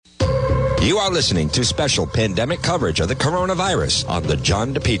You are listening to special pandemic coverage of the coronavirus on The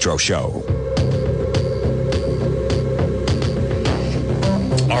John DePetro Show.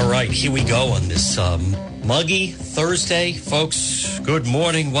 All right, here we go on this muggy Thursday. Folks, good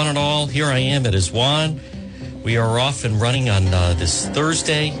morning, one and all. Here I am. It is Juan. We are off and running on this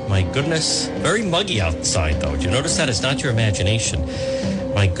Thursday. My goodness, very muggy outside, though. Did you notice that? It's not your imagination.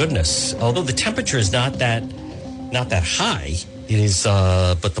 My goodness. Although the temperature is not that high, it is,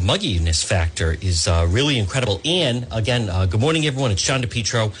 but the mugginess factor is really incredible. And again, good morning, everyone. It's John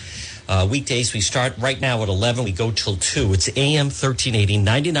DePetro. Weekdays, we start right now at 11. We go till 2. It's AM 1380,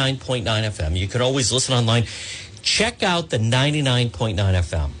 99.9 FM. You can always listen online. Check out the 99.9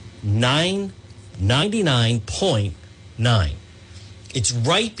 FM. 99.9. It's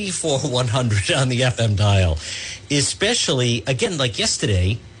right before 100 on the FM dial. Especially, again, like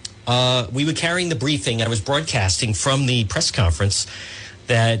yesterday, we were carrying the briefing. I was broadcasting from the press conference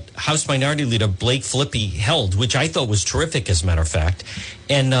that House Minority Leader Blake Filippi held, which I thought was terrific, as a matter of fact.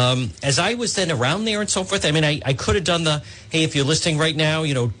 And as I was then around there and so forth, I mean, I could have done the, hey, if you're listening right now,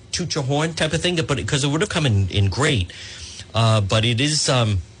 you know, toot your horn type of thing, but because it would have come in great. But it is,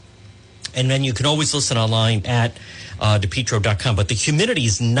 and then you can always listen online at DePetro.com. But the humidity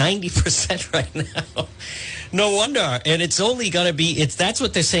is 90% right now. No wonder. And it's only going to be, that's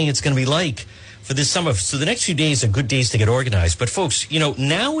what they're saying it's going to be like for this summer. So the next few days are good days to get organized. But folks, you know,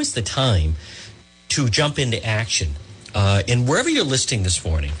 now is the time to jump into action. And wherever you're listening this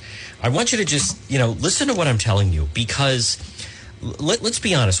morning, I want you to just, you know, listen to what I'm telling you, because let's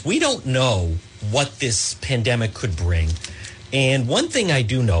be honest, we don't know what this pandemic could bring. And one thing I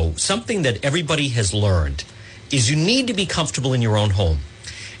do know, something that everybody has learned, is you need to be comfortable in your own home.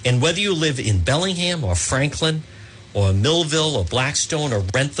 And whether you live in Bellingham or Franklin or Millville or Blackstone or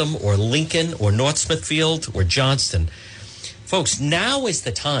Rentham or Lincoln or North Smithfield or Johnston, folks, now is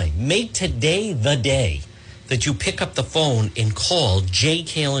the time. Make today the day that you pick up the phone and call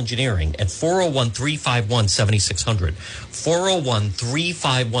JKL Engineering at 401-351-7600.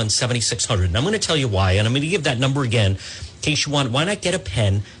 401-351-7600. And I'm going to tell you why, and I'm going to give that number again in case you want. Why not get a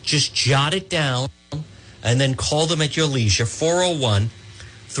pen? Just jot it down and then call them at your leisure.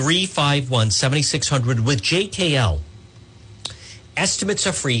 401-351-7600 with JKL. Estimates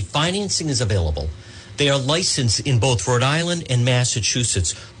are free. Financing is available. They are licensed in both Rhode Island and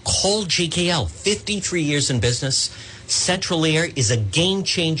Massachusetts. Call JKL. 53 years in business. Central Air is a game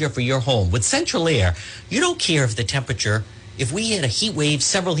changer for your home. With Central Air, you don't care if the temperature, if we had a heat wave,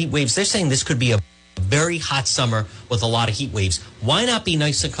 several heat waves, they're saying this could be a very hot summer with a lot of heat waves. Why not be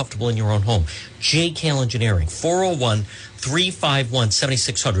nice and comfortable in your own home? JKL Engineering,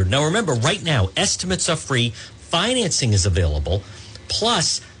 401-351-7600. Now remember, right now, estimates are free. Financing is available.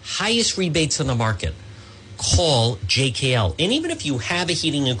 Plus, highest rebates on the market. Call JKL. And even if you have a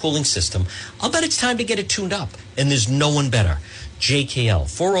heating and cooling system, I'll bet it's time to get it tuned up. And there's no one better. JKL,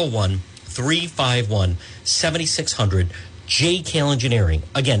 401-351-7600. JKL Engineering.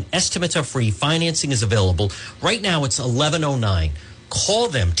 Again, estimates are free. Financing is available. Right now, it's 1109. Call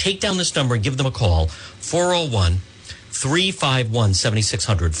them. Take down this number and give them a call.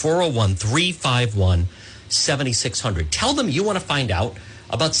 401-351-7600. 401-351-7600. Tell them you want to find out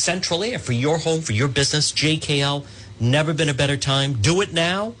about Central Air for your home, for your business. JKL, never been a better time. Do it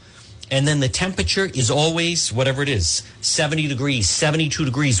now. And then the temperature is always, whatever it is, 70 degrees, 72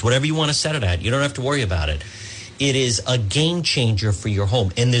 degrees, whatever you want to set it at. You don't have to worry about it. It is a game changer for your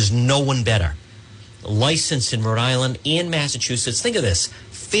home, and there's no one better. Licensed in Rhode Island and Massachusetts. Think of this,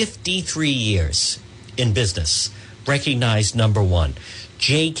 53 years in business, recognized number one.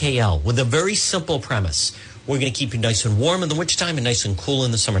 JKL, with a very simple premise. We're going to keep you nice and warm in the wintertime and nice and cool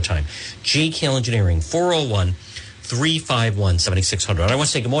in the summertime. JKL Engineering, 401-351-7600. And I want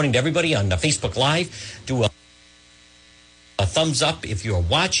to say good morning to everybody on Facebook Live. Do a thumbs up if you're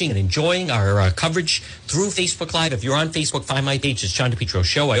watching and enjoying our coverage through Facebook Live. If you're on Facebook, find my page. It's John DePetro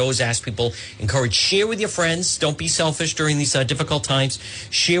Show. I always ask people, encourage, share with your friends. Don't be selfish during these difficult times.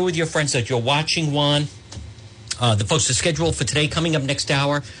 Share with your friends that you're watching one. The folks are scheduled for today. Coming up next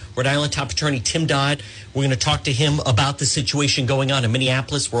hour, Rhode Island top attorney Tim Dodd. We're going to talk to him about the situation going on in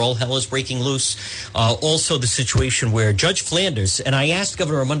Minneapolis, where all hell is breaking loose. Also, the situation where Judge Flanders, and I asked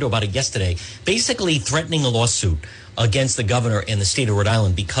Governor Raimondo about it yesterday, basically threatening a lawsuit against the governor and the state of Rhode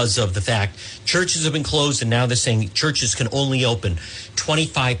Island because of the fact churches have been closed, and now they're saying churches can only open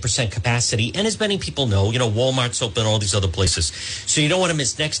 25% capacity. And as many people know, you know, Walmart's open, all these other places. So you don't want to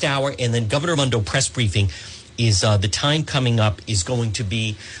miss next hour. And then Governor Raimondo press briefing is the time coming up is going to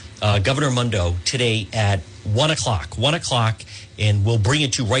be Governor Raimondo today at 1 o'clock. 1 o'clock, and we'll bring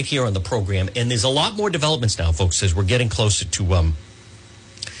it to you right here on the program. And there's a lot more developments now, folks, as we're getting closer to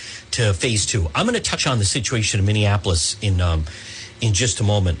to phase two. I'm going to touch on the situation in Minneapolis in just a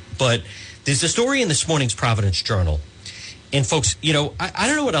moment. But there's a story in this morning's Providence Journal. And folks, I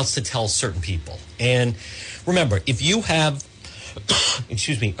don't know what else to tell certain people. And remember, if you have,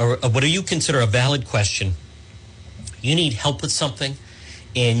 what do you consider a valid question, you need help with something,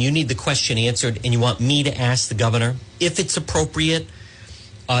 and you need the question answered, and you want me to ask the governor, if it's appropriate,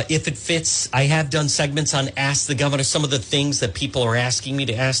 if it fits. I have done segments on Ask the Governor, some of the things that people are asking me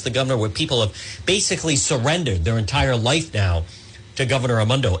to ask the governor, where people have basically surrendered their entire life now to Governor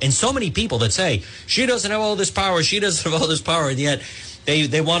Raimondo. And so many people that say, she doesn't have all this power, and yet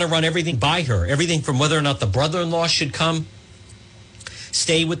they want to run everything by her, everything from whether or not the brother-in-law should come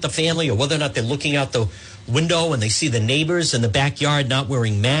stay with the family, or whether or not they're looking out the window and they see the neighbors in the backyard not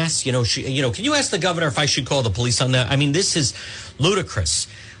wearing masks. Can you ask the governor if I should call the police on that? I mean, this is ludicrous.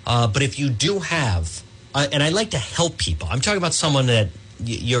 But if you do have, and I like to help people, I'm talking about someone that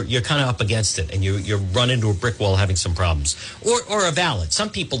you're kind of up against it and you run into a brick wall having some problems, or a valid. Some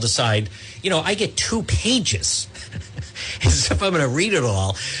people decide, I get 2 pages as if I'm going to read it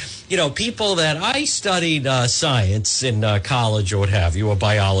all. People that I studied science in college or what have you, or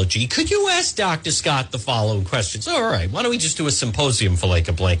biology. Could you ask Dr. Scott the following questions? All right, why don't we just do a symposium for like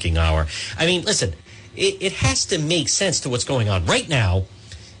a blanking hour? I mean, listen, it has to make sense to what's going on right now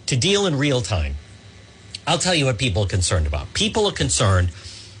to deal in real time. I'll tell you what people are concerned about. People are concerned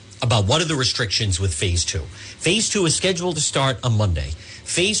about what are the restrictions with Phase 2. Phase 2 is scheduled to start on Monday.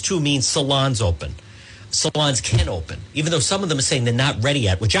 Phase 2 means salons open. Salons can open, even though some of them are saying they're not ready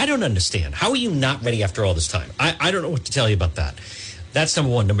yet, which I don't understand. How are you not ready after all this time? I don't know what to tell you about that. That's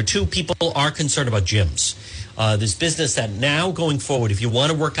number one. Number two, people are concerned about gyms. There's business that now going forward, if you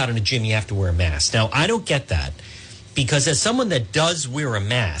want to work out in a gym, you have to wear a mask. Now, I don't get that, because as someone that does wear a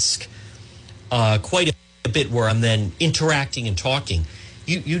mask quite a bit, where I'm then interacting and talking,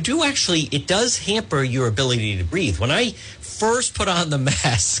 you do actually, it does hamper your ability to breathe. When I first put on the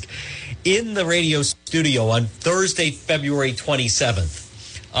mask in the radio studio on Thursday, February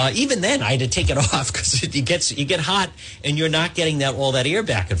 27th, even then I had to take it off because you get hot and you're not getting all that air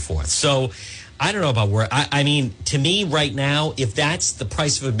back and forth. So I don't know about where, I mean, to me right now, if that's the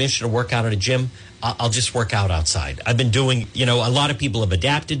price of admission to work out at a gym, I'll just work out outside. I've been doing, a lot of people have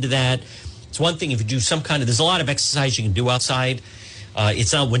adapted to that. It's one thing if you do there's a lot of exercise you can do outside.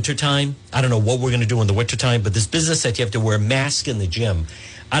 It's not wintertime. I don't know what we're going to do in the wintertime, but this business that you have to wear a mask in the gym,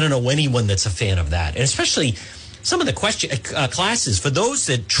 I don't know anyone that's a fan of that. And especially some of the classes, for those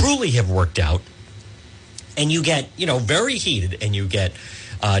that truly have worked out, and you get, very heated and you get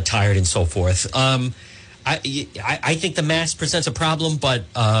tired and so forth. I think the mask presents a problem, but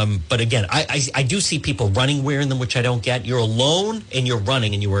again, I do see people running wearing them, which I don't get. You're alone and you're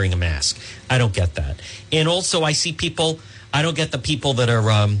running and you're wearing a mask. I don't get that. And also I see people, I don't get the people that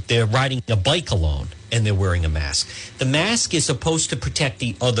are they're riding a bike alone and they're wearing a mask. The mask is supposed to protect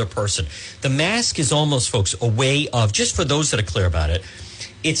the other person. The mask is almost, folks, a way of, just for those that are clear about it,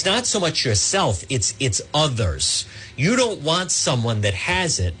 it's not so much yourself, it's others. You don't want someone that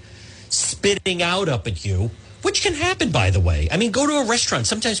has it spitting out up at you, which can happen, by the way. I mean, go to a restaurant.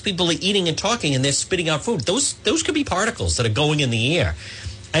 Sometimes people are eating and talking and they're spitting out food. Those could be particles that are going in the air.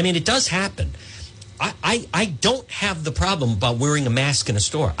 I mean, it does happen. I don't have the problem about wearing a mask in a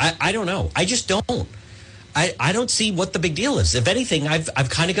store. I don't know. I just don't. I don't see what the big deal is. If anything, I've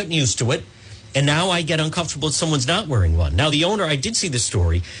kind of gotten used to it. And now I get uncomfortable if someone's not wearing one. Now, the owner, I did see this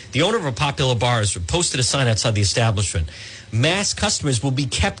story. The owner of a popular bar has posted a sign outside the establishment. Masked customers will be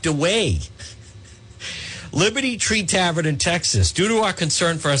kept away. Liberty Tree Tavern in Texas. Due to our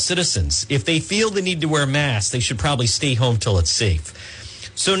concern for our citizens, if they feel the need to wear masks, they should probably stay home till it's safe.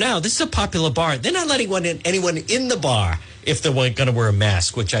 So now, this is a popular bar. They're not letting anyone in the bar if they're going to wear a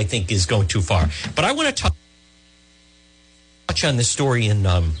mask, which I think is going too far. But I want to touch on this story in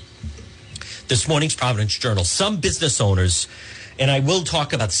this morning's Providence Journal. Some business owners, and I will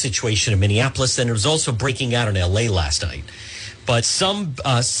talk about the situation in Minneapolis, and it was also breaking out in L.A. last night. But some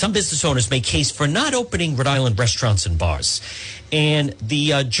business owners make case for not opening Rhode Island restaurants and bars. And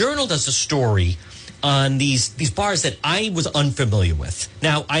the Journal does a story on these bars that I was unfamiliar with.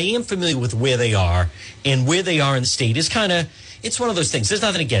 Now, I am familiar with where they are, and where they are in the state is kind of, it's one of those things. There's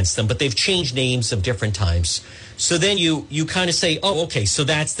nothing against them, but they've changed names of different times. So then you kind of say, oh, okay, so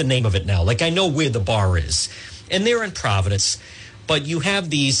that's the name of it now. Like, I know where the bar is. And they're in Providence, but you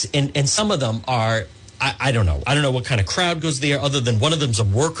have these, and some of them are, I don't know. I don't know what kind of crowd goes there, other than one of them's a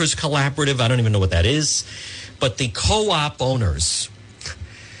workers' collaborative. I don't even know what that is. But the co-op owners,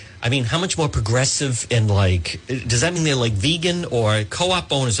 I mean, how much more progressive and does that mean they're like vegan? Or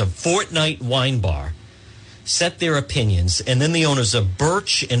co-op owners of Fortnight Wine Bar set their opinions, and then the owners of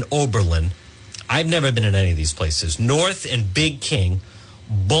Birch and Oberlin, I've never been in any of these places, North and Big King,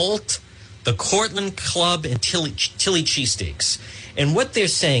 Bolt, the Cortland Club, and Tilly Cheesesteaks. And what they're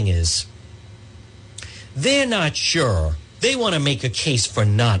saying is they're not sure. They want to make a case for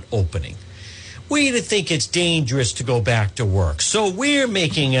not opening. We think it's dangerous to go back to work. So we're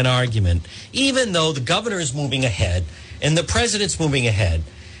making an argument, even though the governor is moving ahead and the president's moving ahead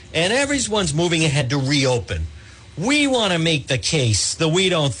and everyone's moving ahead to reopen. We want to make the case that we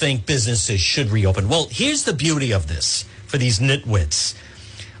don't think businesses should reopen. Well, here's the beauty of this for these nitwits.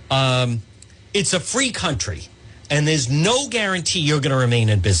 It's a free country, and there's no guarantee you're going to remain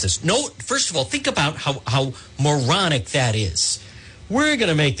in business. No, first of all, think about how moronic that is. We're going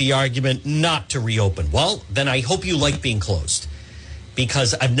to make the argument not to reopen. Well, then I hope you like being closed,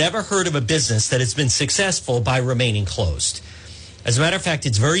 because I've never heard of a business that has been successful by remaining closed. As a matter of fact,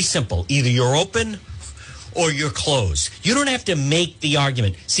 it's very simple. Either you're open or you're closed. You don't have to make the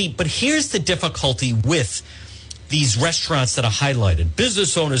argument. See, but here's the difficulty with these restaurants that are highlighted.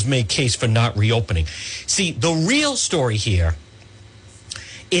 Business owners make case for not reopening. See, the real story here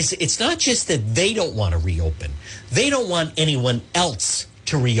is it's not just that they don't want to reopen. They don't want anyone else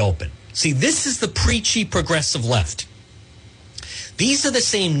to reopen. See, this is the preachy progressive left. These are the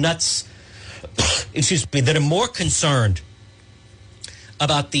same nuts, that are more concerned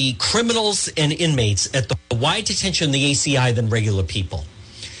about the criminals and inmates at the wide detention in the ACI than regular people.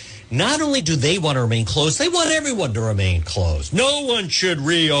 Not only do they want to remain closed, they want everyone to remain closed. No one should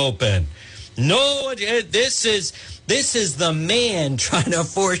reopen. No, this is the man trying to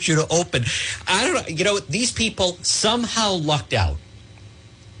force you to open. I don't know. You know, these people somehow lucked out.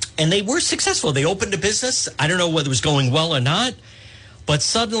 And they were successful. They opened a business. I don't know whether it was going well or not. But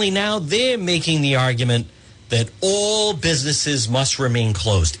suddenly now they're making the argument that all businesses must remain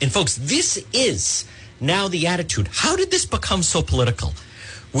closed. And folks, this is now the attitude. How did this become so political?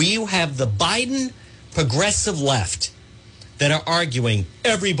 We have the Biden progressive left that are arguing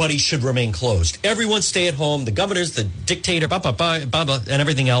everybody should remain closed. Everyone stay at home. The governor's the dictator, and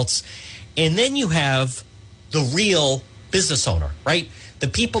everything else. And then you have the real business owner, right? The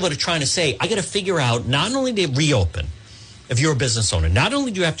people that are trying to say, I got to figure out not only to reopen, if you're a business owner, not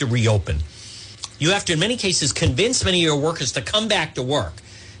only do you have to reopen, you have to, in many cases, convince many of your workers to come back to work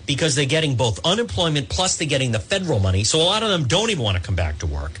because they're getting both unemployment plus they're getting the federal money. So a lot of them don't even want to come back to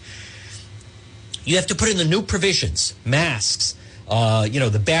work. You have to put in the new provisions, masks,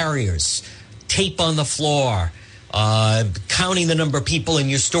 the barriers, tape on the floor, counting the number of people in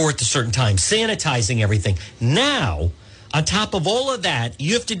your store at a certain time, sanitizing everything. Now, on top of all of that,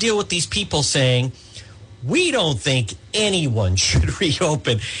 you have to deal with these people saying, we don't think anyone should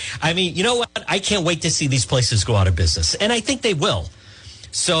reopen. I mean, you know what? I can't wait to see these places go out of business. And I think they will.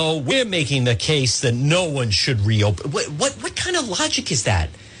 So we're making the case that no one should reopen. What kind of logic is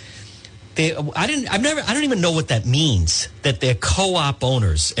that? I don't even know what that means, that they're co-op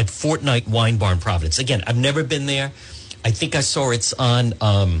owners at Fortnight Wine Bar in Providence. Again, I've never been there. I think I saw it's on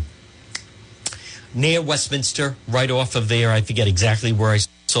near Westminster, right off of there. I forget exactly where I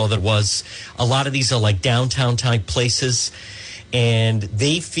saw that was. A lot of these are like downtown type places, and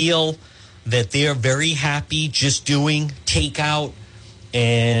they feel that they're very happy just doing takeout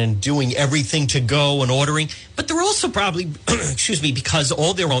and doing everything to go and ordering. But they're also probably, because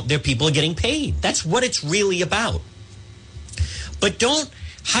all their people are getting paid. That's what it's really about. But don't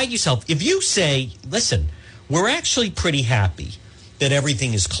hide yourself. If you say, listen, we're actually pretty happy that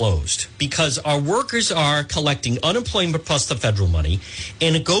everything is closed because our workers are collecting unemployment plus the federal money,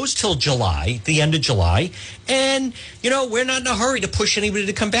 and it goes till July, the end of July, and, we're not in a hurry to push anybody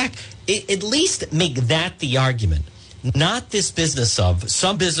to come back. At least make that the argument. Not this business of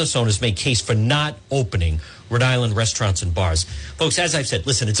some business owners make case for not opening Rhode Island restaurants and bars. Folks, as I've said,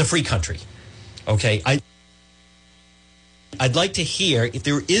 listen, it's a free country. Okay? I'd like to hear if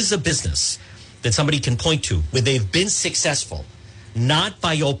there is a business that somebody can point to where they've been successful, not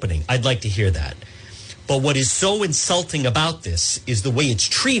by opening. I'd like to hear that. But what is so insulting about this is the way it's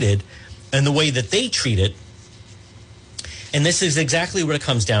treated and the way that they treat it. And this is exactly what it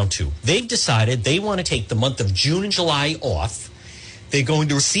comes down to. They've decided they want to take the month of June and July off. They're going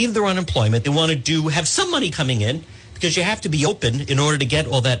to receive their unemployment. They want to have some money coming in because you have to be open in order to get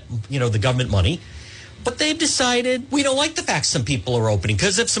all that, the government money. But they've decided we don't like the fact some people are opening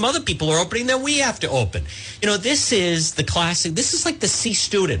because if some other people are opening, then we have to open. This is the classic. This is like the C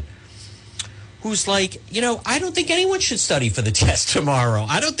student who's like, I don't think anyone should study for the test tomorrow.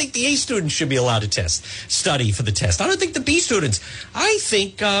 I don't think the A students should be allowed to study for the test. I don't think the B students. I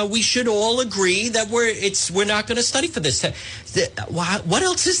think we should all agree that we're not going to study for this test. What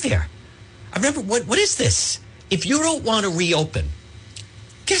else is there? I've never, what is this? If you don't want to reopen,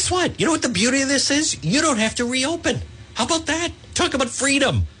 guess what? You know what the beauty of this is? You don't have to reopen. How about that? Talk about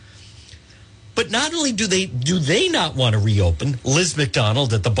freedom. But not only do they not want to reopen, Liz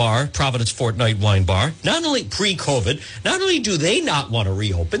McDonald at the bar, Providence Fortnight Wine Bar, not only pre-COVID, not only do they not want to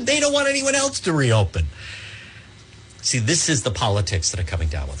reopen, they don't want anyone else to reopen. See, this is the politics that are coming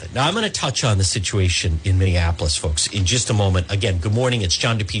down with it. Now, I'm going to touch on the situation in Minneapolis, folks, in just a moment. Again, good morning. It's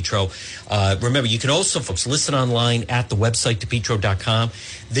John DePietro. Remember, you can also, folks, listen online at the website, depetro.com.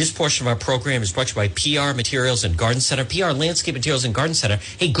 This portion of our program is brought to you by PR Materials and Garden Center, PR Landscape Materials and Garden Center.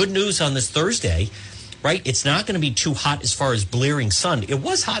 Hey, good news on this Thursday, right? It's not going to be too hot as far as blearing sun. It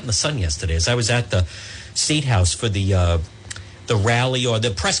was hot in the sun yesterday as I was at the State House for the rally, or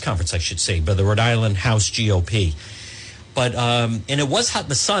the press conference, I should say, by the Rhode Island House GOP. But and it was hot in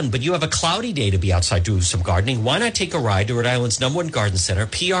the sun, but you have a cloudy day to be outside doing some gardening. Why not take a ride to Rhode Island's #1 garden center,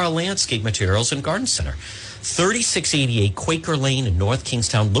 PR Landscape Materials and Garden Center, 3688 Quaker Lane in North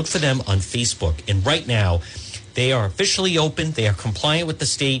Kingstown. Look for them on Facebook. And right now, they are officially open. They are compliant with the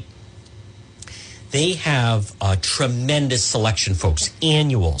state. They have a tremendous selection, folks.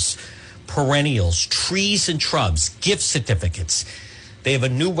 Annuals, perennials, trees and shrubs, gift certificates. They have a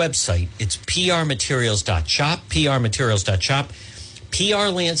new website. It's prmaterials.shop, prmaterials.shop, PR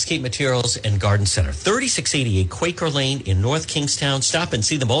Landscape Materials and Garden Center, 3688 Quaker Lane in North Kingstown. Stop and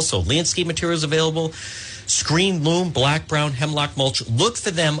see them also. Landscape materials available, screen, loom, black, brown, hemlock mulch. Look for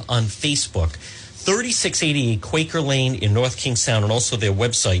them on Facebook, 3688 Quaker Lane in North Kingstown, and also their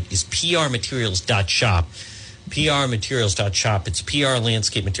website is prmaterials.shop, prmaterials.shop. It's PR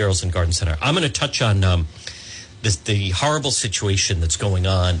Landscape Materials and Garden Center. I'm going to touch on the horrible situation that's going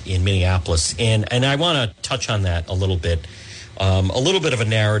on in Minneapolis. And I want to touch on that a little bit. A little bit of a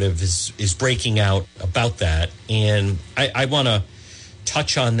narrative is breaking out about that. And I want to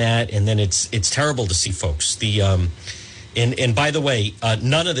touch on that. And then it's terrible to see, folks. And by the way,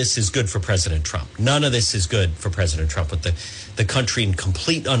 none of this is good for President Trump. None of this is good for President Trump, with the country in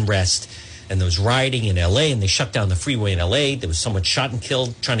complete unrest. And there was rioting in L.A., and they shut down the freeway in L.A. There was someone shot and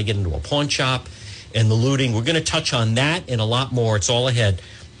killed trying to get into a pawn shop. And the looting. We're going to touch on that and a lot more. It's all ahead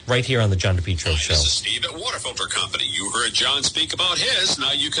right here on the John DePietro Show. This is Steve at Water Filter Company. You heard John speak about his.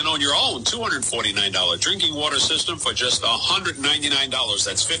 Now you can own your own $249 drinking water system for just $199.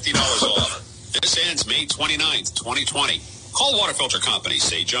 That's $50 off. This ends May 29th, 2020. Call Water Filter Company.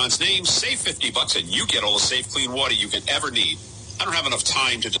 Say John's name, save $50, and you get all the safe, clean water you can ever need. I don't have enough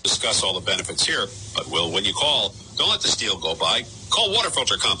time to discuss all the benefits here, but will when you call. Don't let this deal go by. Call Water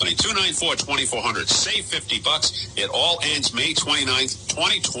Filter Company, 294-2400. Save $50. It all ends May 29th,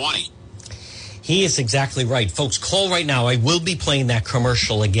 2020. He is exactly right. Folks, call right now. I will be playing that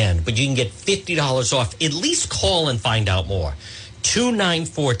commercial again, but you can get $50 off. At least call and find out more.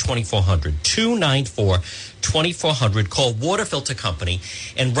 294-2400. 294-2400. Call Water Filter Company.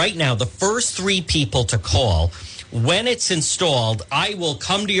 And right now, the first 3 people to call, when it's installed, I will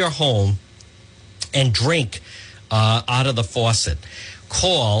come to your home and drink out of the faucet.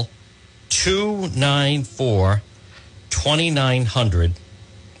 Call 294-2900.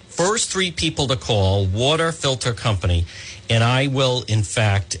 First 3 people to call, Water Filter Company. And I will, in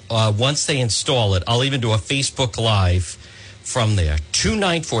fact, once they install it, I'll even do a Facebook Live from there.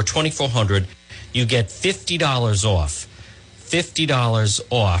 294-2400. You get $50 off. $50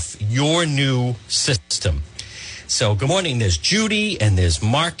 off your new system. So good morning. There's Judy and there's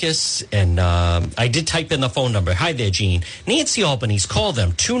Marcus. And I did type in the phone number. Hi there, Gene. Nancy Albanese. Call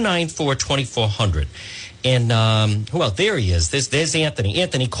them, 294-2400. And who else? There he is. There's Anthony.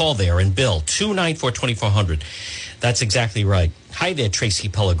 Anthony, call there. And Bill, 294-2400. That's exactly right. Hi there, Tracy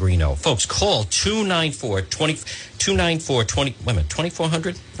Pellegrino. Folks, call 294-20. Wait a minute,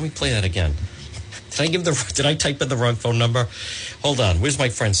 2400? Let me play that again. Did I type in the wrong phone number? Hold on. Where's my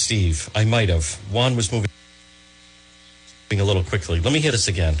friend Steve? I might have. Juan was moving a little quickly. Let me hear this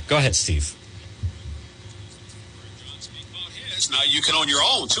again. Go ahead, Steve. Now you can own your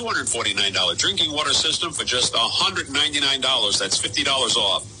own $249 drinking water system for just $199. That's $50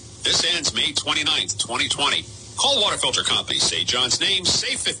 off. This ends May 29th, 2020. Call Water Filter Company. Say John's name,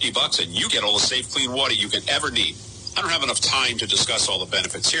 save $50, and you get all the safe, clean water you can ever need. I don't have enough time to discuss all the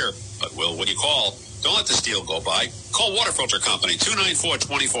benefits here, but will when you call. Don't let this deal go by. Call Water Filter Company,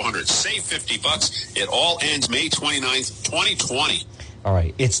 294-2400. Save $50. It all ends May 29th, 2020. All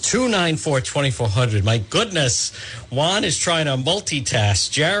right. It's 294-2400. My goodness. Juan is trying to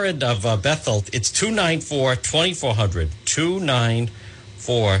multitask. Jared of Bethel, it's 294-2400.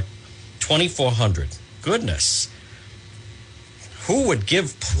 294-2400. Goodness. who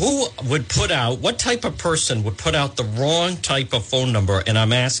would put out, what type of person would put out the wrong type of phone number? And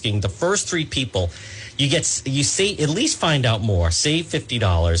I'm asking the first three people, you say, at least find out more, save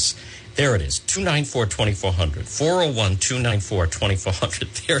 $50. There it is, 294-2400,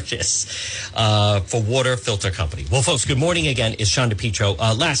 401-294-2400. There it is, for Water Filter Company. Well, folks, good morning again. It's Sean DePietro.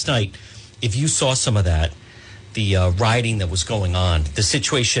 Last night, if you saw some of that, the rioting that was going on, the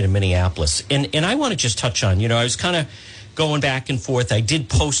situation in Minneapolis, and I want to just touch on, I was kind of going back and forth. I did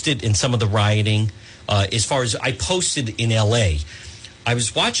post it in some of the rioting. As far as I posted in L.A., I was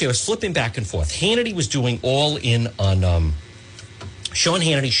flipping back and forth. Hannity was doing all in on... Sean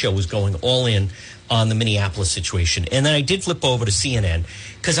Hannity's show was going all in on the Minneapolis situation. And then I did flip over to CNN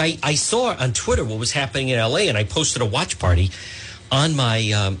because I saw on Twitter what was happening in L.A., and I posted a watch party on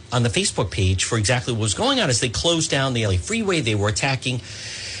my on the Facebook page for exactly what was going on as they closed down the L.A. freeway. They were attacking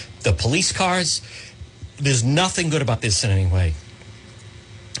the police cars. There's nothing good about this in any way.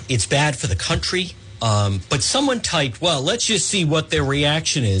 It's bad for the country. But someone typed, well, let's just see what their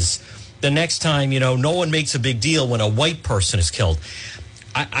reaction is the next time, no one makes a big deal when a white person is killed.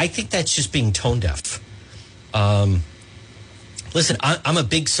 I think that's just being tone deaf. Listen, I'm a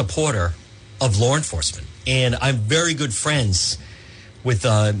big supporter of law enforcement, and I'm very good friends with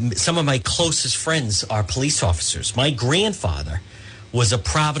some of my closest friends are police officers. My grandfather was a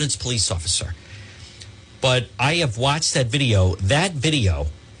Providence police officer. But I have watched that video. That video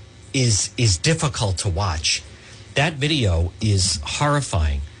is difficult to watch. That video is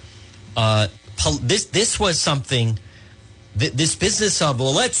horrifying. This was something, this business of,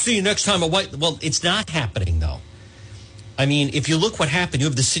 well, let's see next time it's not happening, though. I mean, if you look what happened, you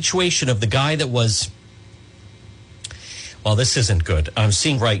have the situation of the guy that was, well, this isn't good. I'm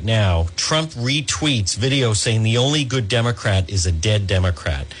seeing right now, Trump retweets video saying the only good Democrat is a dead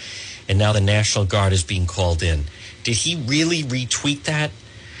Democrat. And now the National Guard is being called in. Did he really retweet that?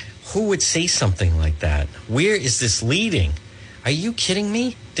 Who would say something like that? Where is this leading? Are you kidding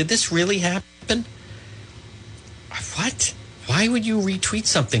me? Did this really happen? What? Why would you retweet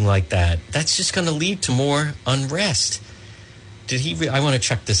something like that? That's just going to lead to more unrest. Did he? I want to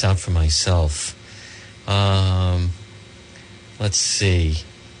check this out for myself. Let's see.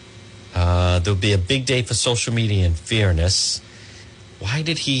 There'll be a big day for social media and fairness. Why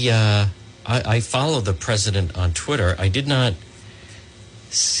did he? I follow the president on Twitter. I did not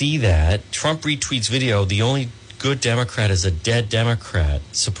see that. Trump retweets video. The only good Democrat is a dead Democrat.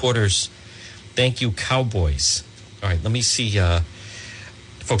 Supporters, thank you, Cowboys. All right, let me see.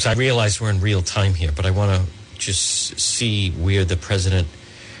 Folks, I realize we're in real time here, but I want to just see where the president,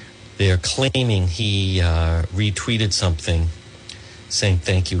 they're claiming he retweeted something saying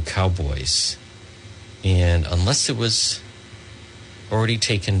thank you, Cowboys. And unless it was already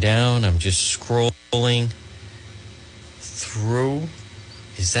taken down, I'm just scrolling through.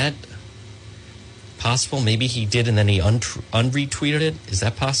 Is that possible? Maybe he did and then he unretweeted it. Is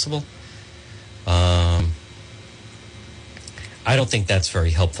that possible? I don't think that's very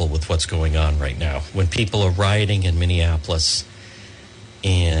helpful with what's going on right now. When people are rioting in Minneapolis,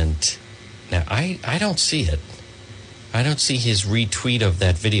 and now I don't see it. I don't see his retweet of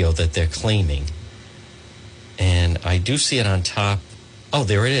that video that they're claiming. And I do see it on top. Oh,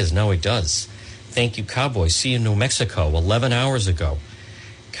 there it is. No, it does. Thank you, Cowboys. See you in New Mexico 11 hours ago.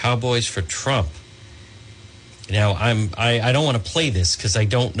 Cowboys for Trump. Now, I don't want to play this because I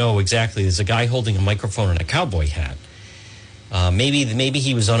don't know exactly. There's a guy holding a microphone and a cowboy hat. Maybe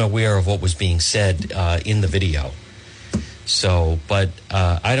he was unaware of what was being said in the video. So, but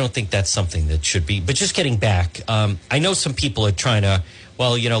I don't think that's something that should be. But just getting back, I know some people are trying to,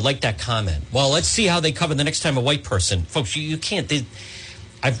 well, like that comment. Well, let's see how they cover the next time a white person. Folks, you can't.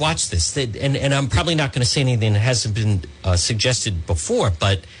 I've watched this, and I'm probably not going to say anything that hasn't been suggested before,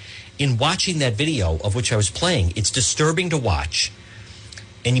 but in watching that video of which I was playing, it's disturbing to watch.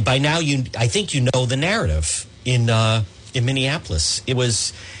 And by now, I think you know the narrative in Minneapolis. It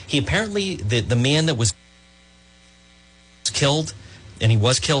was, he apparently, the man that was killed, and he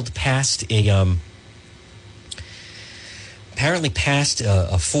was killed, passed a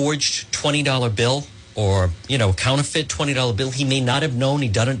forged $20 bill or, counterfeit $20 bill. He may not have known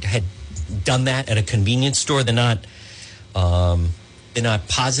had done that at a convenience store. They're not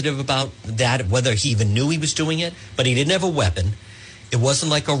positive about that, whether he even knew he was doing it, but he didn't have a weapon. It wasn't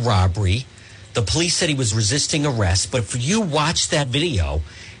like a robbery. The police said he was resisting arrest, but if you watch that video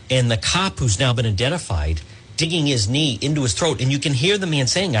and the cop who's now been identified digging his knee into his throat, and you can hear the man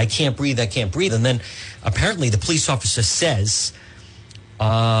saying, I can't breathe. And then apparently the police officer says,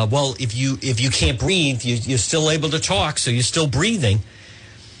 well, if you can't breathe, you're still able to talk, so you're still breathing.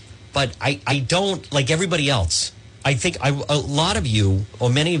 But I don't, like everybody else, I think a lot of you, or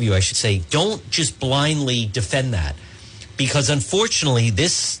many of you, I should say, don't just blindly defend that. Because unfortunately,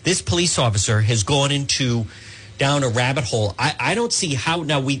 this police officer has gone down a rabbit hole. I don't see how.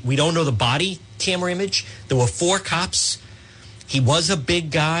 Now, we don't know the body camera image. There were 4 cops. He was a big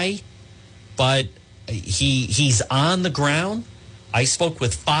guy, but he's on the ground. I spoke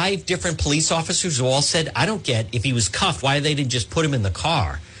with 5 different police officers who all said, I don't get, if he was cuffed, why they didn't just put him in the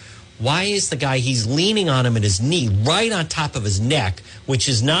car? Why is the guy, he's leaning on him at his knee, right on top of his neck, which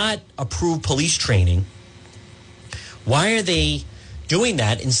is not approved police training. Why are they doing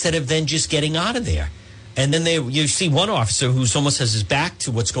that instead of then just getting out of there? And then you see one officer who's almost has his back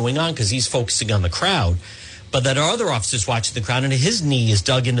to what's going on because he's focusing on the crowd. But that other officer's watching the crowd and his knee is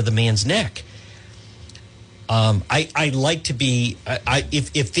dug into the man's neck. I like to be,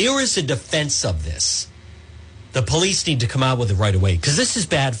 if there is a defense of this, the police need to come out with it right away because this is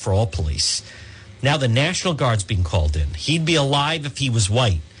bad for all police. Now the National Guard's being called in. He'd be alive if he was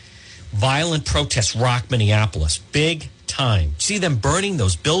white. Violent protests rock Minneapolis. Big time. See them burning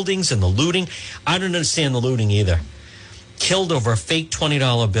those buildings and the looting? I don't understand the looting either. Killed over a fake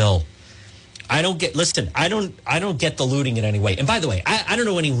 $20 bill. I don't get the looting in any way. And by the way, I don't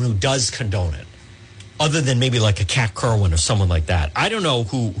know anyone who does condone it. Other than maybe like a Kat Kerwin or someone like that. I don't know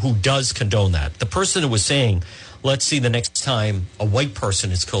who does condone that. The person who was saying, let's see the next time a white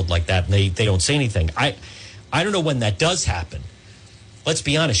person is killed like that and they don't say anything. I don't know when that does happen. Let's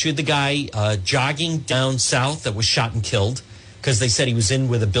be honest. You had the guy jogging down south that was shot and killed because they said he was in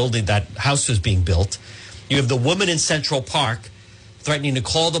with a building, that house was being built. You have the woman in Central Park threatening to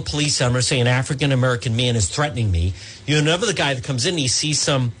call the police on her, saying an African-American man is threatening me. You have another guy that comes in and he sees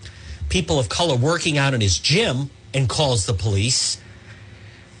some people of color working out in his gym and calls the police.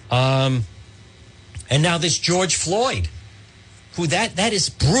 And now this George Floyd, who that is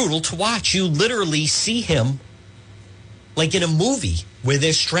brutal to watch. You literally see him like in a movie where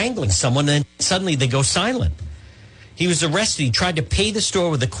they're strangling someone and suddenly they go silent. He was arrested. He tried to pay the store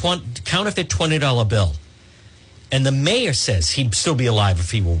with a counterfeit $20 bill. And the mayor says he'd still be alive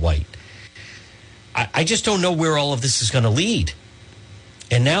if he were white. I just don't know where all of this is going to lead.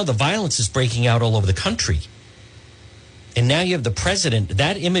 And now the violence is breaking out all over the country. And now you have the president,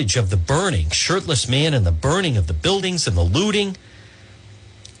 that image of the burning, shirtless man and the burning of the buildings and the looting.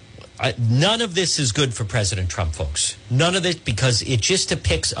 None of this is good for President Trump, folks. None of it, because it just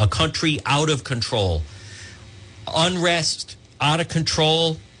depicts a country out of control. Unrest, out of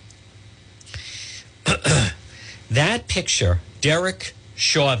control. That picture, Derek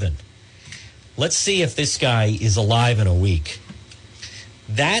Chauvin. Let's see if this guy is alive in a week.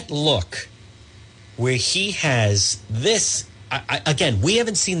 That look where he has this, again, we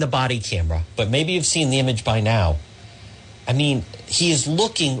haven't seen the body camera, but maybe you've seen the image by now. I mean, he is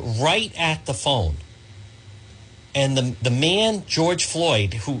looking right at the phone. And the man, George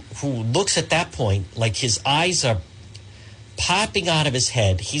Floyd, who looks at that point like his eyes are popping out of his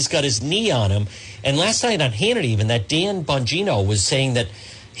head. He's got his knee on him. And last night on Hannity, even, that Dan Bongino was saying that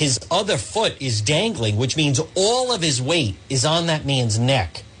his other foot is dangling, which means all of his weight is on that man's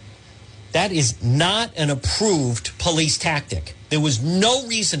neck. That is not an approved police tactic. There was no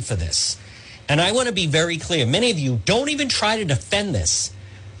reason for this. And I want to be very clear. Many of you don't even try to defend this.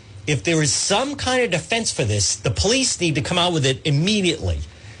 If there is some kind of defense for this, the police need to come out with it immediately.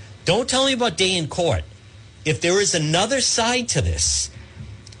 Don't tell me about day in court. If there is another side to this,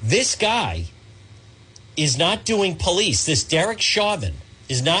 this guy is not doing police. This Derek Chauvin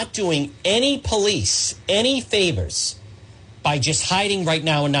is not doing any police any favors by just hiding right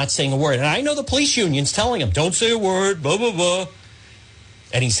now and not saying a word. And I know the police union's telling him, don't say a word, blah, blah, blah.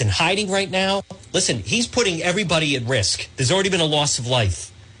 And he's in hiding right now. Listen, he's putting everybody at risk. There's already been a loss of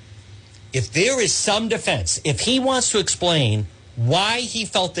life. If there is some defense, if he wants to explain why he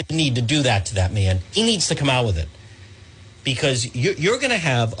felt the need to do that to that man, he needs to come out with it. Because you're going to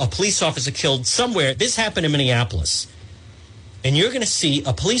have a police officer killed somewhere. This happened in Minneapolis. And you're going to see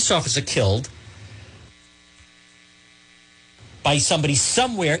a police officer killed by somebody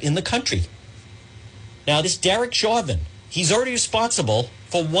somewhere in the country. Now, this Derek Chauvin, he's already responsible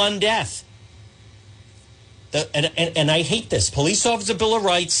for one death. And I hate this. Police officer Bill of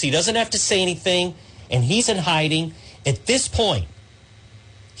Rights, he doesn't have to say anything, and he's in hiding. At this point,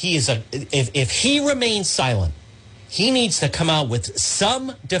 if he remains silent, he needs to come out with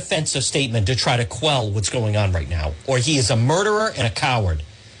some defensive statement to try to quell what's going on right now. Or he is a murderer and a coward.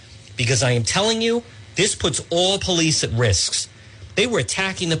 Because I am telling you, this puts all police at risks. They were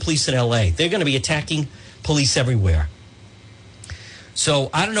attacking the police in L.A. They're going to be attacking police everywhere. So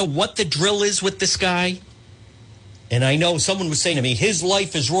I don't know what the drill is with this guy. And I know someone was saying to me, his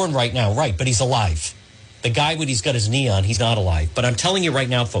life is ruined right now. Right, but he's alive. The guy when he's got his knee on, he's not alive. But I'm telling you right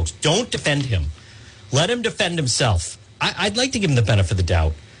now, folks, don't defend him. Let him defend himself. I'd like to give him the benefit of the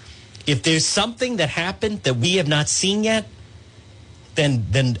doubt. If there's something that happened that we have not seen yet,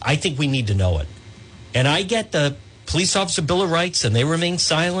 then I think we need to know it. And I get the police officer Bill of Rights, and they remain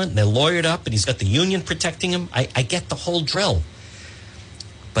silent, and they're lawyered up, and he's got the union protecting him. I get the whole drill.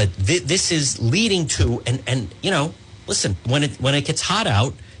 But this is leading to, and you know, listen, when it gets hot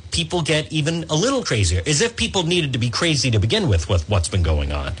out, people get even a little crazier, as if people needed to be crazy to begin with what's been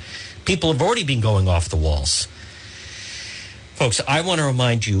going on. People have already been going off the walls. Folks, I want to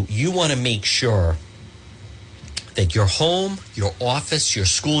remind you, you want to make sure that your home, your office, your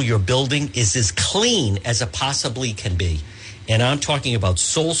school, your building is as clean as it possibly can be. And I'm talking about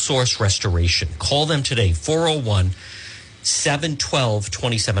Sole Source Restoration. Call them today,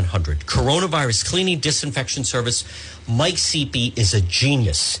 401-712-2700. Coronavirus cleaning disinfection service. Mike Seepy is a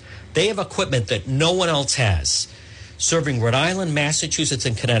genius. They have equipment that no one else has. Serving Rhode Island, Massachusetts,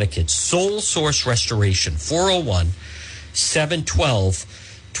 and Connecticut. Sole Source Restoration,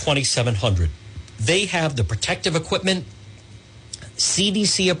 401-712-2700. They have the protective equipment,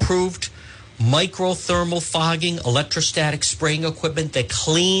 CDC approved, microthermal fogging, electrostatic spraying equipment that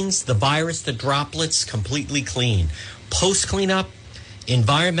cleans the virus, the droplets, completely clean. Post cleanup,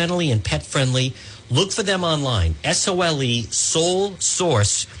 environmentally and pet friendly. Look for them online. SOLE, Sole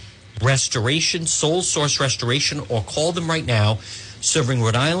Source Restoration, Sole Source Restoration, or call them right now. Serving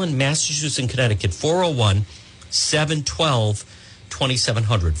Rhode Island, Massachusetts, and Connecticut, 401-712-2700.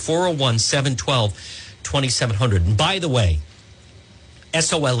 401-712-2700. And by the way,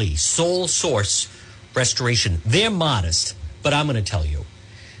 SOLE, Sole Source Restoration, they're modest, but I'm going to tell you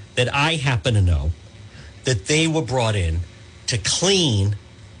that I happen to know that they were brought in to clean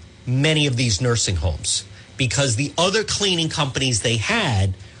many of these nursing homes because the other cleaning companies they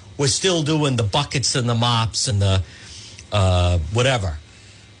had were still doing the buckets and the mops and the whatever,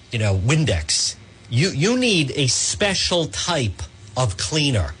 you know, Windex. You need a special type of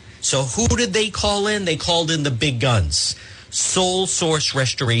cleaner. So who did they call in? They called in the big guns. Sole Source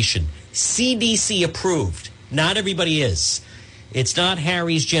Restoration. CDC approved. Not everybody is. It's not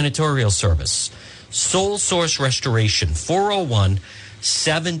Harry's Janitorial Service. Sole Source Restoration.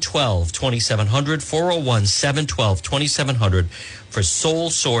 401-712-2700. 401-712-2700 for Sole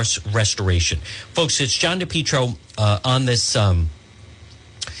Source Restoration. Folks, it's John DePietro on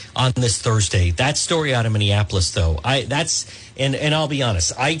this Thursday. That story out of Minneapolis, though, and I'll be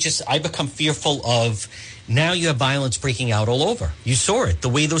honest, I become fearful of now you have violence breaking out all over. You saw it, the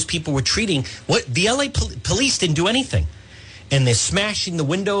way those people were treating the LA police didn't do anything, and they're smashing the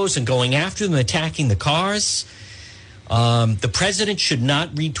windows and going after them, attacking the cars. The president should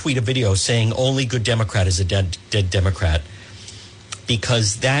not retweet a video saying only good Democrat is a dead Democrat,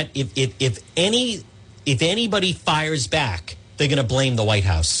 because that if anybody fires back, they're going to blame the White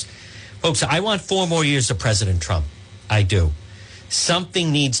House. Folks, I want 4 more years of President Trump. I do.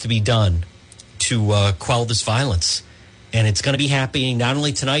 Something needs to be done to quell this violence. And it's going to be happening not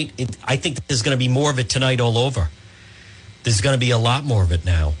only tonight. I think there's going to be more of it tonight all over. There's going to be a lot more of it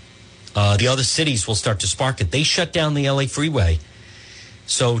now. The other cities will start to spark it. They shut down the LA freeway.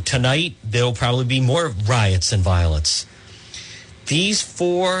 So tonight, there'll probably be more riots and violence. These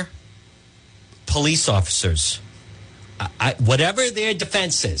 4 police officers, whatever their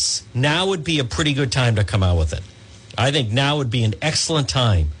defense is, now would be a pretty good time to come out with it. I think now would be an excellent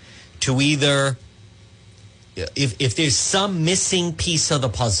time to either, if there's some missing piece of the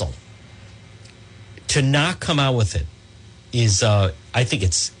puzzle, to not come out with it is, I think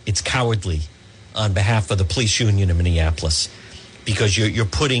it's cowardly on behalf of the police union in Minneapolis, because you're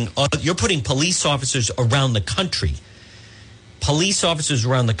putting police officers around the country. Police officers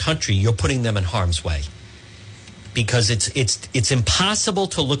around the country, you're putting them in harm's way. Because it's impossible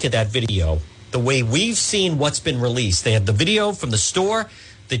to look at that video the way we've seen what's been released. They have the video from the store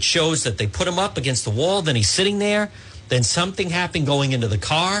that shows that they put him up against the wall, then he's sitting there, then something happened going into the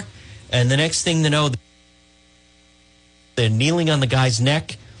car, and the next thing they know, they're kneeling on the guy's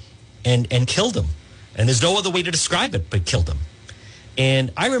neck and killed him. And there's no other way to describe it but killed him.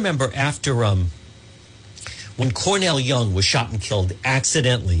 And I remember after when Cornell Young was shot and killed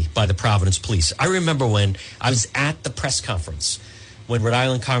accidentally by the Providence police, I remember when I was at the press conference when Rhode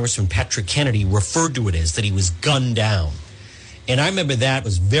Island Congressman Patrick Kennedy referred to it as that he was gunned down. And I remember that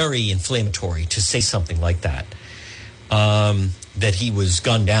was very inflammatory to say something like that, that he was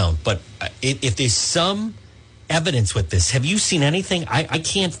gunned down. But if there's some evidence with this, have you seen anything? I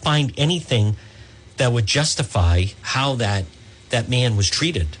can't find anything that would justify how that man was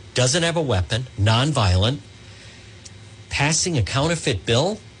treated. Doesn't have a weapon, nonviolent, passing a counterfeit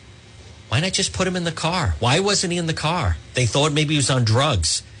bill. Why not just put him in the car? Why wasn't he in the car? They thought maybe he was on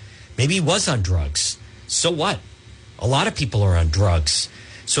drugs. Maybe he was on drugs. So what? A lot of people are on drugs.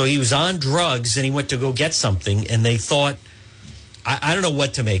 So he was on drugs and he went to go get something, and they thought, I don't know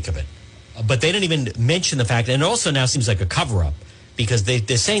what to make of it. But they didn't even mention the fact, and it also now seems like a cover-up, because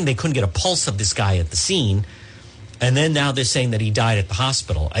they're saying they couldn't get a pulse of this guy at the scene, and then now they're saying that he died at the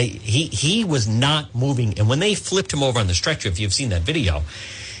hospital. He was not moving, and when they flipped him over on the stretcher, if you've seen that video,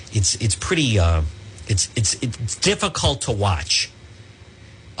 it's pretty it's difficult to watch.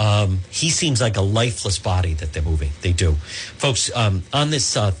 He seems like a lifeless body that they're moving. They do, folks. On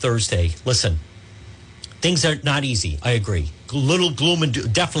this Thursday, listen. Things are not easy. I agree. Little gloom and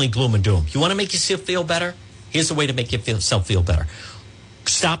doom, definitely gloom and doom. You want to make yourself feel better? Here's a way to make yourself feel better.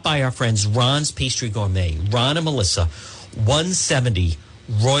 Stop by our friends Ron's Pastry Gourmet. Ron and Melissa, 170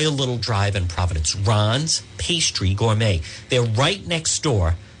 Royal Little Drive in Providence. Ron's Pastry Gourmet. They're right next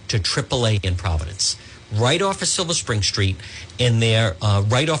door to AAA in Providence. Right off of Silver Spring Street, and they're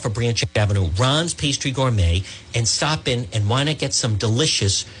right off of Branch Avenue. Ron's Pastry Gourmet. And stop in, and why not get some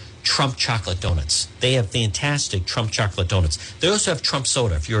delicious Trump chocolate donuts. They have fantastic Trump chocolate donuts. They also have Trump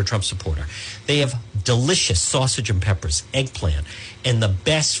soda if you're a Trump supporter. They have delicious sausage and peppers, eggplant, and the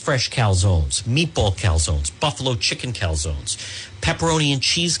best fresh calzones, meatball calzones, buffalo chicken calzones, pepperoni and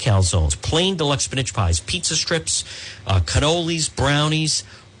cheese calzones, plain deluxe spinach pies, pizza strips, cannolis, brownies.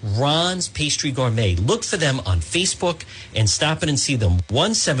 Ron's Pastry Gourmet. Look for them on Facebook and stop in and see them.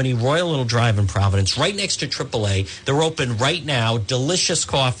 170 Royal Little Drive in Providence, right next to AAA. They're open right now. Delicious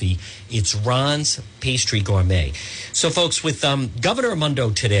coffee. It's Ron's Pastry Gourmet. So, folks, with Governor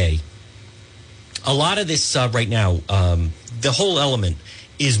Raimondo today, a lot of this right now, the whole element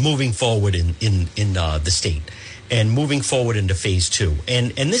is moving forward in the state and moving forward into phase 2.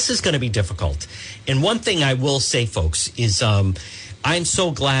 And this is going to be difficult. And one thing I will say, folks, is I'm so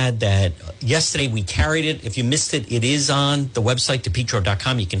glad that yesterday we carried it. If you missed it, it is on the website,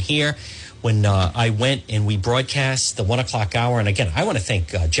 DePietro.com. You can hear when I went and we broadcast the 1 o'clock hour. And again, I want to thank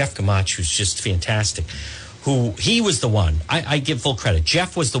Jeff Gamach, who's just fantastic, he was the one. I give full credit.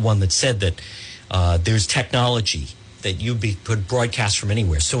 Jeff was the one that said that there's technology that you could broadcast from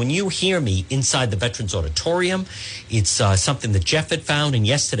anywhere. So when you hear me inside the Veterans Auditorium, it's something that Jeff had found. And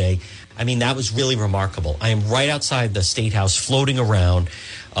yesterday, I mean, that was really remarkable. I am right outside the State House, floating around,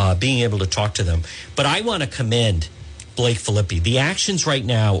 being able to talk to them. But I want to commend Blake Filippi. The actions right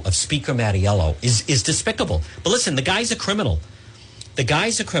now of Speaker Mattiello is despicable. But listen, the guy's a criminal. The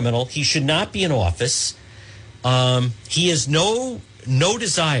guy's a criminal. He should not be in office. He has no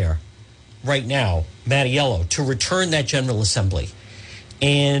desire right now, Mattiello, to return that General Assembly.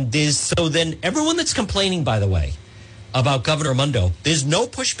 And so then everyone that's complaining, by the way, about Governor Raimondo, there's no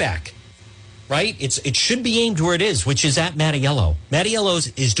pushback. Right? It should be aimed where it is, which is at Mattiello.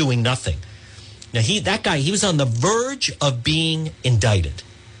 Mattiello is doing nothing. Now, that guy, he was on the verge of being indicted.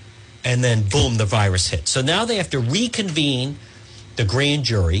 And then, boom, the virus hit. So now they have to reconvene the grand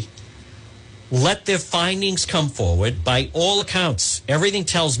jury, let their findings come forward. By all accounts, everything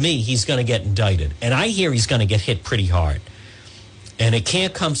tells me he's going to get indicted. And I hear he's going to get hit pretty hard. And it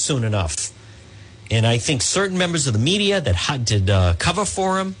can't come soon enough. And I think certain members of the media that had to cover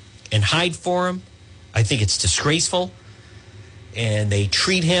for him and hide for him, I think it's disgraceful. And they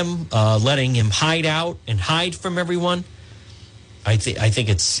treat him, letting him hide out and hide from everyone. I think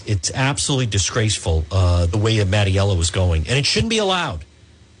it's absolutely disgraceful the way that Mattiello was going. And it shouldn't be allowed.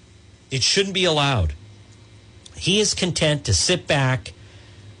 It shouldn't be allowed. He is content to sit back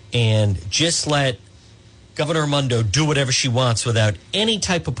and just let Governor Raimondo do whatever she wants without any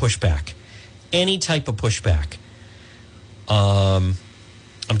type of pushback. Any type of pushback.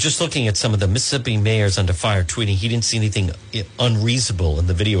 I'm just looking at some of the Mississippi mayors under fire tweeting he didn't see anything unreasonable in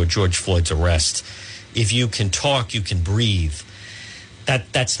the video of George Floyd's arrest. If you can talk, you can breathe.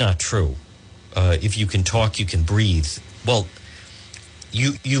 That's not true. If you can talk, you can breathe. Well,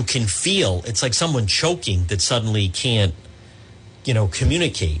 you can feel. It's like someone choking that suddenly can't,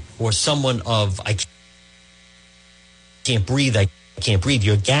 communicate, or someone of I can't breathe.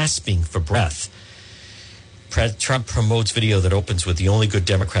 You're gasping for breath. Trump promotes video that opens with the only good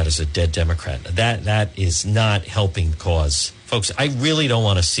Democrat is a dead Democrat. That is not helping the cause. Folks, I really don't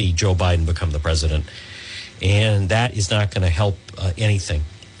want to see Joe Biden become the president, and that is not going to help anything.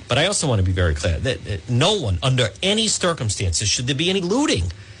 But I also want to be very clear that no one, under any circumstances, should there be any looting.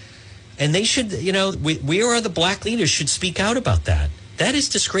 And they should, we are the black leaders should speak out about that. That is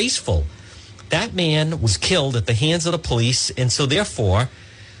disgraceful. That man was killed at the hands of the police, and so therefore,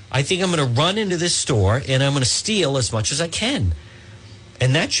 I think I'm going to run into this store and I'm going to steal as much as I can.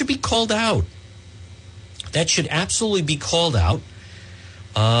 And that should be called out. That should absolutely be called out.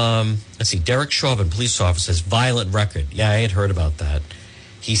 Let's see. Derek Chauvin, police officer, says violent record. Yeah, I had heard about that.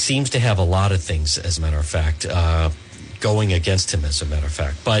 He seems to have a lot of things, as a matter of fact, going against him, as a matter of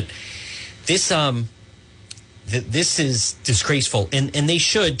fact. But this this is disgraceful. And they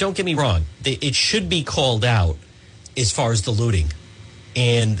should, don't get me wrong, it should be called out as far as the looting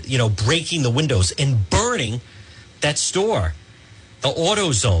and, you know, breaking the windows and burning that store, the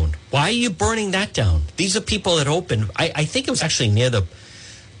AutoZone. Why are you burning that down? These are people that opened. I think it was actually near the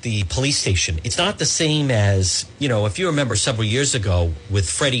police station. It's not the same as, you know, if you remember several years ago with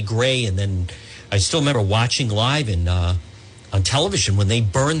Freddie Gray, and then I still remember watching live on television when they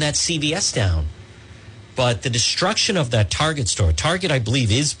burned that CVS down. But the destruction of that Target store, Target, I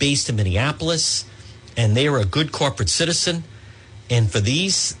believe, is based in Minneapolis, and they are a good corporate citizen. And for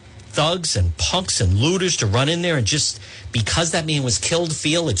these thugs and punks and looters to run in there and just because that man was killed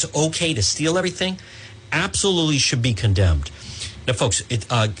feel it's okay to steal everything, absolutely should be condemned. Now, folks,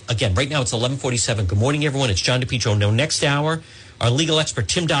 again, right now it's 11:47. Good morning, everyone. It's John DePietro. Now, next hour, our legal expert,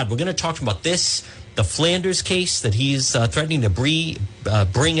 Tim Dodd, we're going to talk about this, the Flanders case that he's threatening to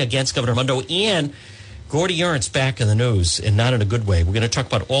bring against Governor Raimondo, and Gordy Ernst back in the news, and not in a good way. We're going to talk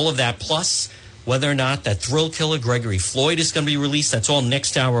about all of that, plus whether or not that thrill killer Gregory Floyd is going to be released. That's all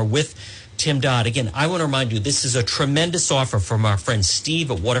next hour with Tim Dodd. Again, I want to remind you, this is a tremendous offer from our friend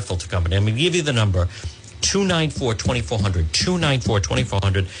Steve at Water Filter Company. I'm going to give you the number, 294-2400,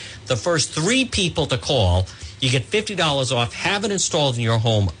 294-2400. The first 3 people to call, you get $50 off. Have it installed in your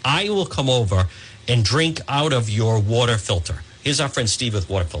home. I will come over and drink out of your water filter. Here's our friend Steve with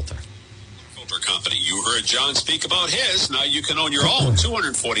Water Filter Company. You heard John speak about his. Now you can own your own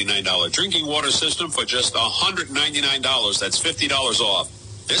 $249 drinking water system for just $199. That's $50 off.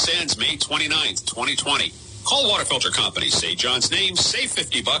 This ends May 29th, 2020. Call Water Filter Company. Say John's name, save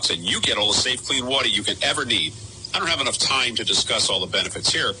 $50, and you get all the safe, clean water you can ever need. I don't have enough time to discuss all the benefits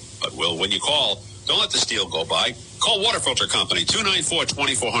here, but will when you call. Don't let the steal go by. Call Water Filter Company,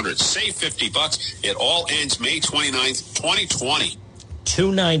 294-2400. Save $50. It all ends May 29th, 2020.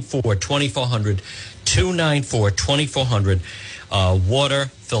 294-2400, 294-2400, Water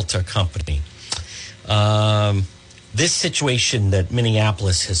Filter Company. This situation that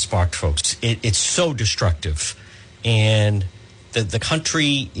Minneapolis has sparked, folks, it's so destructive. And the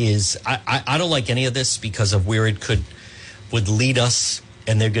country is, I don't like any of this because of where it would lead us.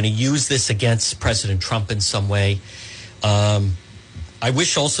 And they're going to use this against President Trump in some way. I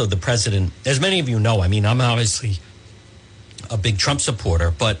wish also the president, as many of you know, I mean, I'm obviously a big Trump supporter,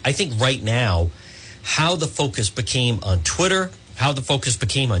 but I think right now, how the focus became on Twitter, how the focus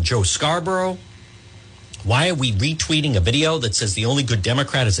became on Joe Scarborough. Why are we retweeting a video that says the only good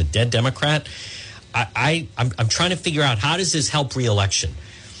Democrat is a dead Democrat? I'm trying to figure out, how does this help re-election?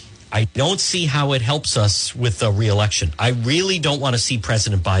 I don't see how it helps us with the re-election. I really don't want to see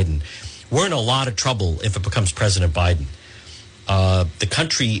President Biden. We're in a lot of trouble if it becomes President Biden. The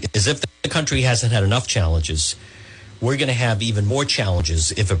country, as if the country hasn't had enough challenges, we're going to have even more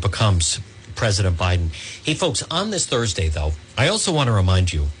challenges if it becomes President Biden. Hey, folks, on this Thursday, though, I also want to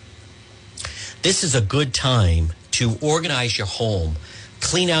remind you, this is a good time to organize your home,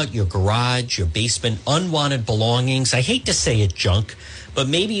 clean out your garage, your basement, unwanted belongings. I hate to say it, junk, but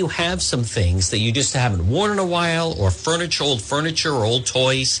maybe you have some things that you just haven't worn in a while, or furniture, old furniture or old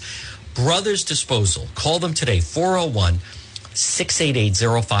toys. Brothers Disposal. Call them today,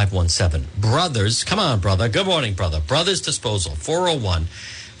 401-688-0517. Brothers, come on, brother. Good morning, brother. Brothers Disposal,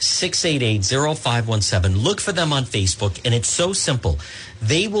 401-688-0517. Look for them on Facebook, and it's so simple.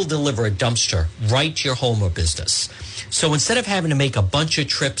 They will deliver a dumpster right to your home or business. So instead of having to make a bunch of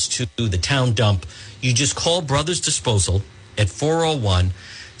trips to the town dump, you just call Brothers Disposal at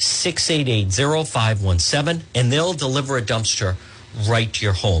 401-688-0517, and they'll deliver a dumpster right to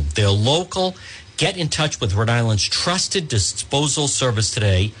your home. They're local. Get in touch with Rhode Island's trusted disposal service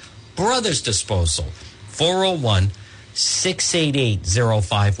today, Brothers Disposal,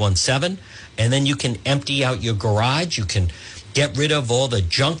 401-688-0517. And then you can empty out your garage. You can get rid of all the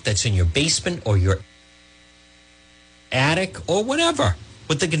junk that's in your basement or your attic or whatever,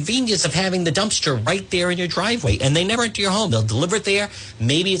 with the convenience of having the dumpster right there in your driveway. And they never enter your home. They'll deliver it there.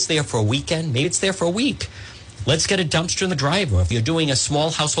 Maybe it's there for a weekend. Maybe it's there for a week. Let's get a dumpster in the driveway. If you're doing a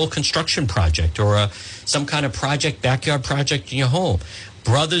small household construction project or some kind of project, backyard project in your home,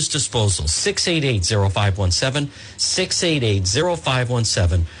 Brothers Disposal, 688-0517,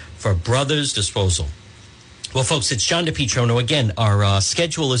 688-0517 for Brothers Disposal. Well, folks, it's John DePietro. Now, again, our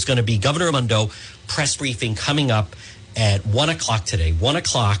schedule is going to be Governor Raimondo press briefing coming up at 1 o'clock today, 1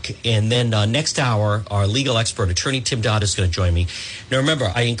 o'clock. And then next hour, our legal expert, attorney Tim Dodd, is going to join me. Now,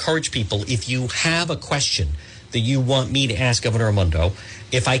 remember, I encourage people, if you have a question that you want me to ask Governor Raimondo,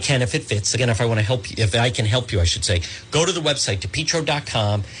 if I can, if it fits. Again, if I want to help you, if I can help you, I should say, go to the website,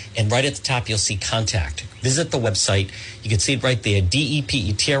 DePetro.com, and right at the top, you'll see contact. Visit the website. You can see it right there,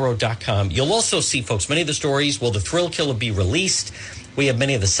 DEPETRO.com. You'll also see, folks, many of the stories. Will the Thrill Killer be released? We have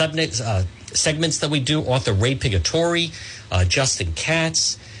many of the segments that we do. Author Ray Pigatori, Justin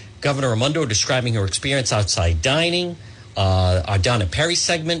Katz, Governor Raimondo describing her experience outside dining. Our Donna Perry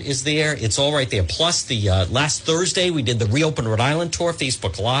segment is there. It's all right there. Plus, the last Thursday, we did the Reopen Rhode Island tour,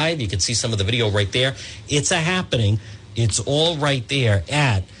 Facebook Live. You can see some of the video right there. It's a happening. It's all right there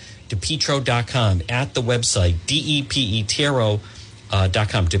at DePetro.com, at the website,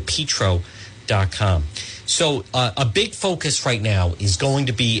 DEPETRO.com, DePetro.com. So a big focus right now is going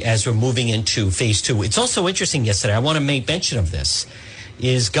to be as we're moving into phase 2. It's also interesting yesterday, I want to make mention of this,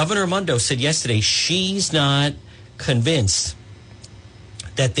 is Governor Raimondo said yesterday she's not convinced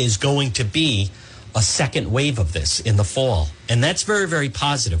that there's going to be a second wave of this in the fall. And that's very, very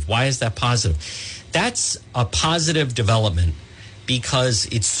positive. Why is that positive? That's a positive development because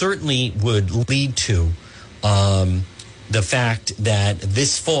it certainly would lead to the fact that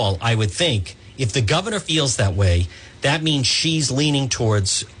this fall, I would think, if the governor feels that way, that means she's leaning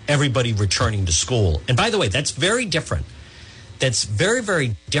towards everybody returning to school. And by the way, that's very different. That's very,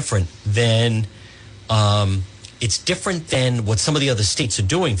 very different than it's different than what some of the other states are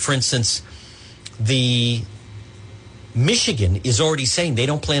doing. For instance, the Michigan is already saying they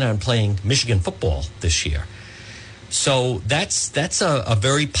don't plan on playing Michigan football this year. So that's a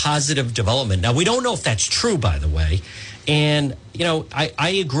very positive development. Now, we don't know if that's true, by the way. And, you know,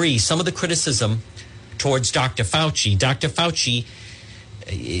 I agree. Some of the criticism towards Dr. Fauci,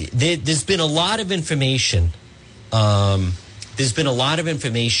 there's been a lot of information. There's been a lot of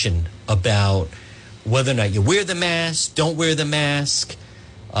information about whether or not you wear the mask, don't wear the mask.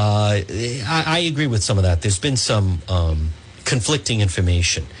 I agree with some of that. There's been some conflicting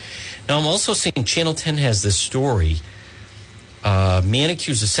information. Now, I'm also seeing Channel 10 has this story. Man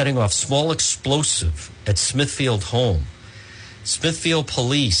accused of setting off small explosive at Smithfield home. Smithfield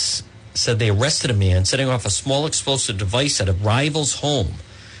police said they arrested a man setting off a small explosive device at a rival's home.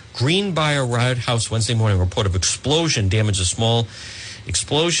 Greenbrier Roadhouse Wednesday morning report of explosion damaged a small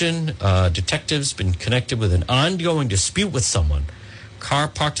explosion. Detectives been connected with an ongoing dispute with someone. Car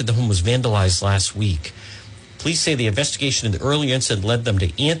parked at the home was vandalized last week. Police say the investigation in the earlier incident led them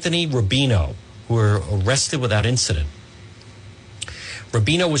to Anthony Rubino, who were arrested without incident.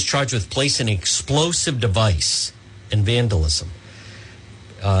 Rubino was charged with placing an explosive device and vandalism.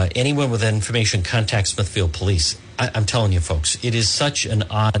 Anyone with that information, contact Smithfield Police. I'm telling you, folks, it is such an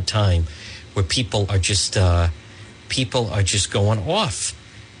odd time where people are just going off.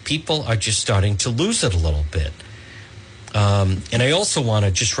 People are just starting to lose it a little bit. And I also want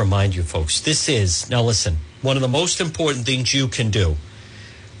to just remind you, folks, this is, now listen, one of the most important things you can do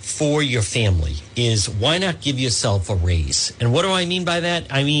for your family is why not give yourself a raise? And what do I mean by that?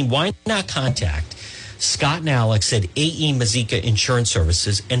 I mean, why not contact Scott and Alex at AE Mazika Insurance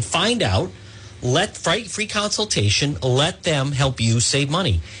Services and find out, let free consultation, let them help you save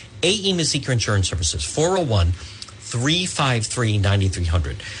money. AE Mazika Insurance Services,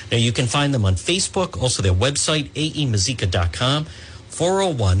 401-353-9300. Now, you can find them on Facebook, also their website, aemazika.com,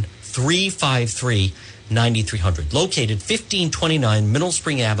 401-353-9300. Located 1529 Middle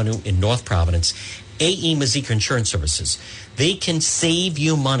Spring Avenue in North Providence, AE Mazika Insurance Services. They can save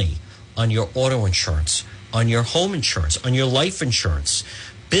you money on your auto insurance, on your home insurance, on your life insurance,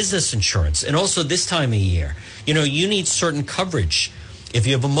 business insurance, and also this time of year. You know, you need certain coverage. If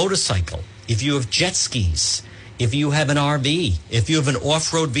you have a motorcycle, if you have jet skis, if you have an RV, if you have an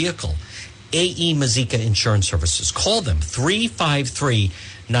off-road vehicle, AE Mazika Insurance Services. Call them,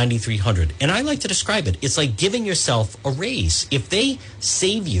 353-9300. And I like to describe it. It's like giving yourself a raise. If they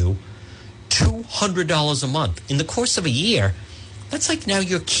save you $200 a month in the course of a year, that's like now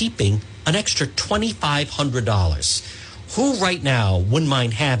you're keeping an extra $2,500. Who right now wouldn't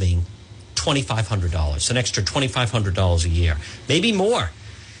mind having $2,500, an extra $2,500 a year? Maybe more.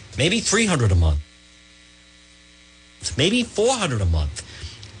 Maybe $300 a month. Maybe $400 a month.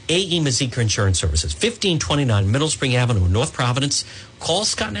 AE Mazika Insurance Services, 1529 Middle Spring Avenue, North Providence. Call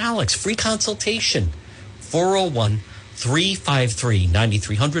Scott and Alex. Free consultation.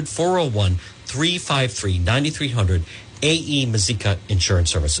 401-353-9300. 401-353-9300. AE Mazika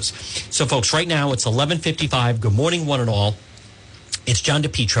Insurance Services. So, folks, right now it's 11:55. Good morning, one and all. It's John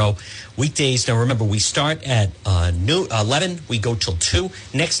DePetro. Weekdays. Now, remember, we start at 11. We go till 2.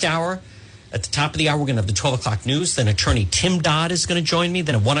 Next hour, At the top of the hour, we're going to have the 12 o'clock news. Then attorney Tim Dodd is going to join me.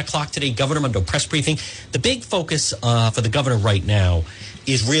 Then at 1 o'clock today, Governor Raimondo press briefing. The big focus for the governor right now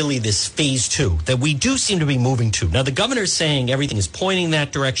is really this phase 2 that we do seem to be moving to. Now, the governor is saying everything is pointing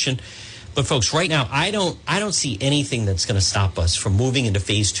that direction. But, folks, right now, I don't see anything that's going to stop us from moving into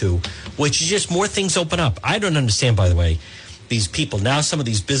phase 2, which is just more things open up. I don't understand, by the way, these people. Now some of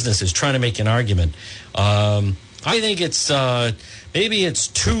these businesses trying to make an argument. I think it's maybe it's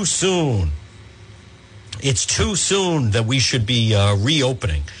too soon. It's too soon that we should be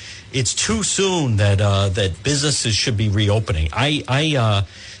reopening. It's too soon that that businesses should be reopening. I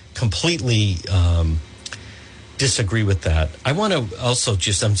completely disagree with that. I want to also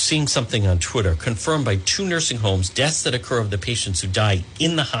I'm seeing something on Twitter confirmed by 2 nursing homes. Deaths that occur of the patients who die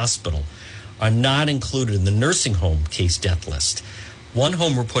in the hospital are not included in the nursing home case death list. One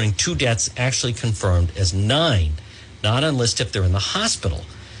home reporting 2 deaths actually confirmed as 9, not on list if they're in the hospital.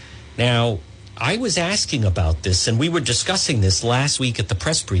 Now, I was asking about this, and we were discussing this last week at the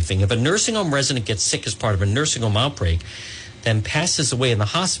press briefing. If a nursing home resident gets sick as part of a nursing home outbreak, then passes away in the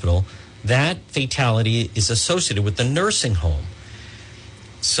hospital, that fatality is associated with the nursing home.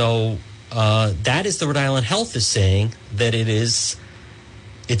 So that is the Rhode Island Health is saying that it's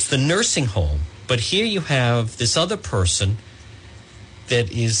the nursing home. But here you have this other person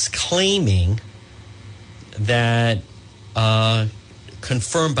that is claiming that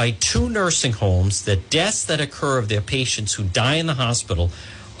confirmed by 2 nursing homes that deaths that occur of their patients who die in the hospital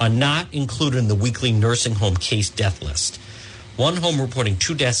are not included in the weekly nursing home case death list. One home reporting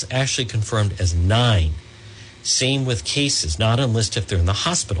 2 deaths actually confirmed as 9. Same with cases not on list if they're in the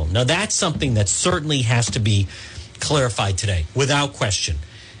hospital. Now, that's something that certainly has to be clarified today, without question.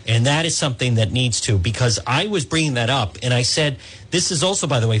 And that is something that needs to, because I was bringing that up, and I said, this is also,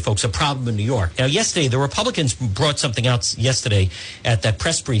 by the way, folks, a problem in New York. Now, yesterday, the Republicans brought something out yesterday at that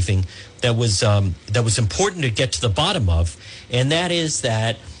press briefing that was important to get to the bottom of, and that is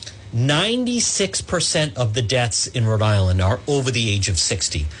that 96% of the deaths in Rhode Island are over the age of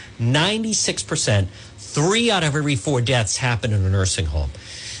 60. 96%, 3 out of every 4 deaths happen in a nursing home.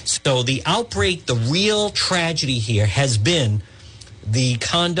 So the outbreak, the real tragedy here has been the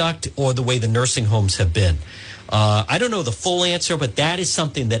conduct or the way the nursing homes have been. I don't know the full answer, but that is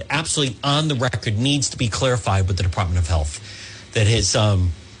something that absolutely on the record needs to be clarified with the Department of Health. That is,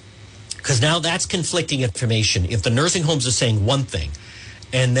 because now that's conflicting information. If the nursing homes are saying one thing,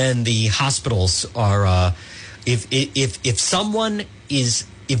 and then the hospitals are, if someone is,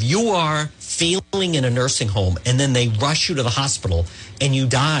 if you are failing in a nursing home and then they rush you to the hospital and you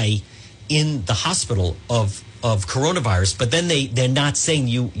die in the hospital of coronavirus, but then they're not saying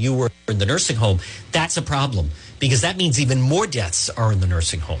you were in the nursing home, that's a problem, because that means even more deaths are in the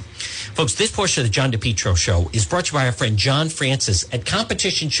nursing home. Folks, this portion of the John DePietro Show is brought to you by our friend John Francis at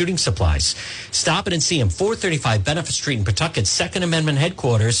Competition Shooting Supplies. Stop it and see him, 435 Benefit Street in Pawtucket, Second Amendment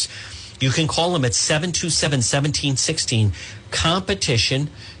headquarters. You can call him at 727-1716.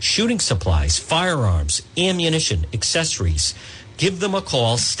 Competition Shooting Supplies, firearms, ammunition, accessories. Give them a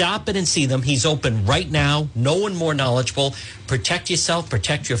call. Stop it and see them. He's open right now. No one more knowledgeable. Protect yourself.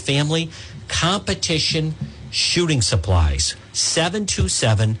 Protect your family. Competition Shooting Supplies.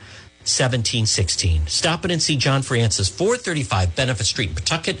 727-1716. Stop it and see John Francis, 435 Benefit Street in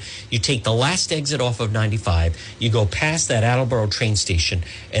Pawtucket. You take the last exit off of 95. You go past that Attleboro train station,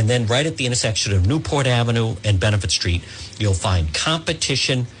 and then right at the intersection of Newport Avenue and Benefit Street, you'll find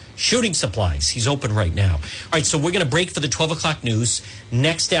Competition Shooting Supplies. He's open right now. All right, so we're going to break for the 12 o'clock news.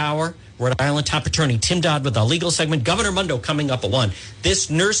 Next hour, Rhode Island top attorney Tim Dodd with our legal segment. Governor Raimondo coming up at 1.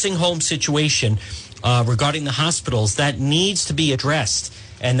 This nursing home situation regarding the hospitals, that needs to be addressed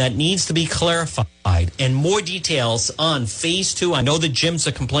and that needs to be clarified. And more details on phase 2. I know the gyms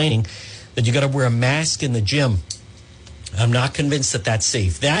are complaining that you got to wear a mask in the gym. I'm not convinced that that's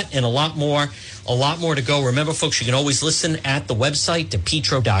safe. That and a lot more to go. Remember, folks, you can always listen at the website,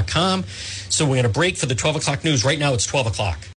 depetro.com. So we're going to break for the 12 o'clock news. Right now, it's 12 o'clock.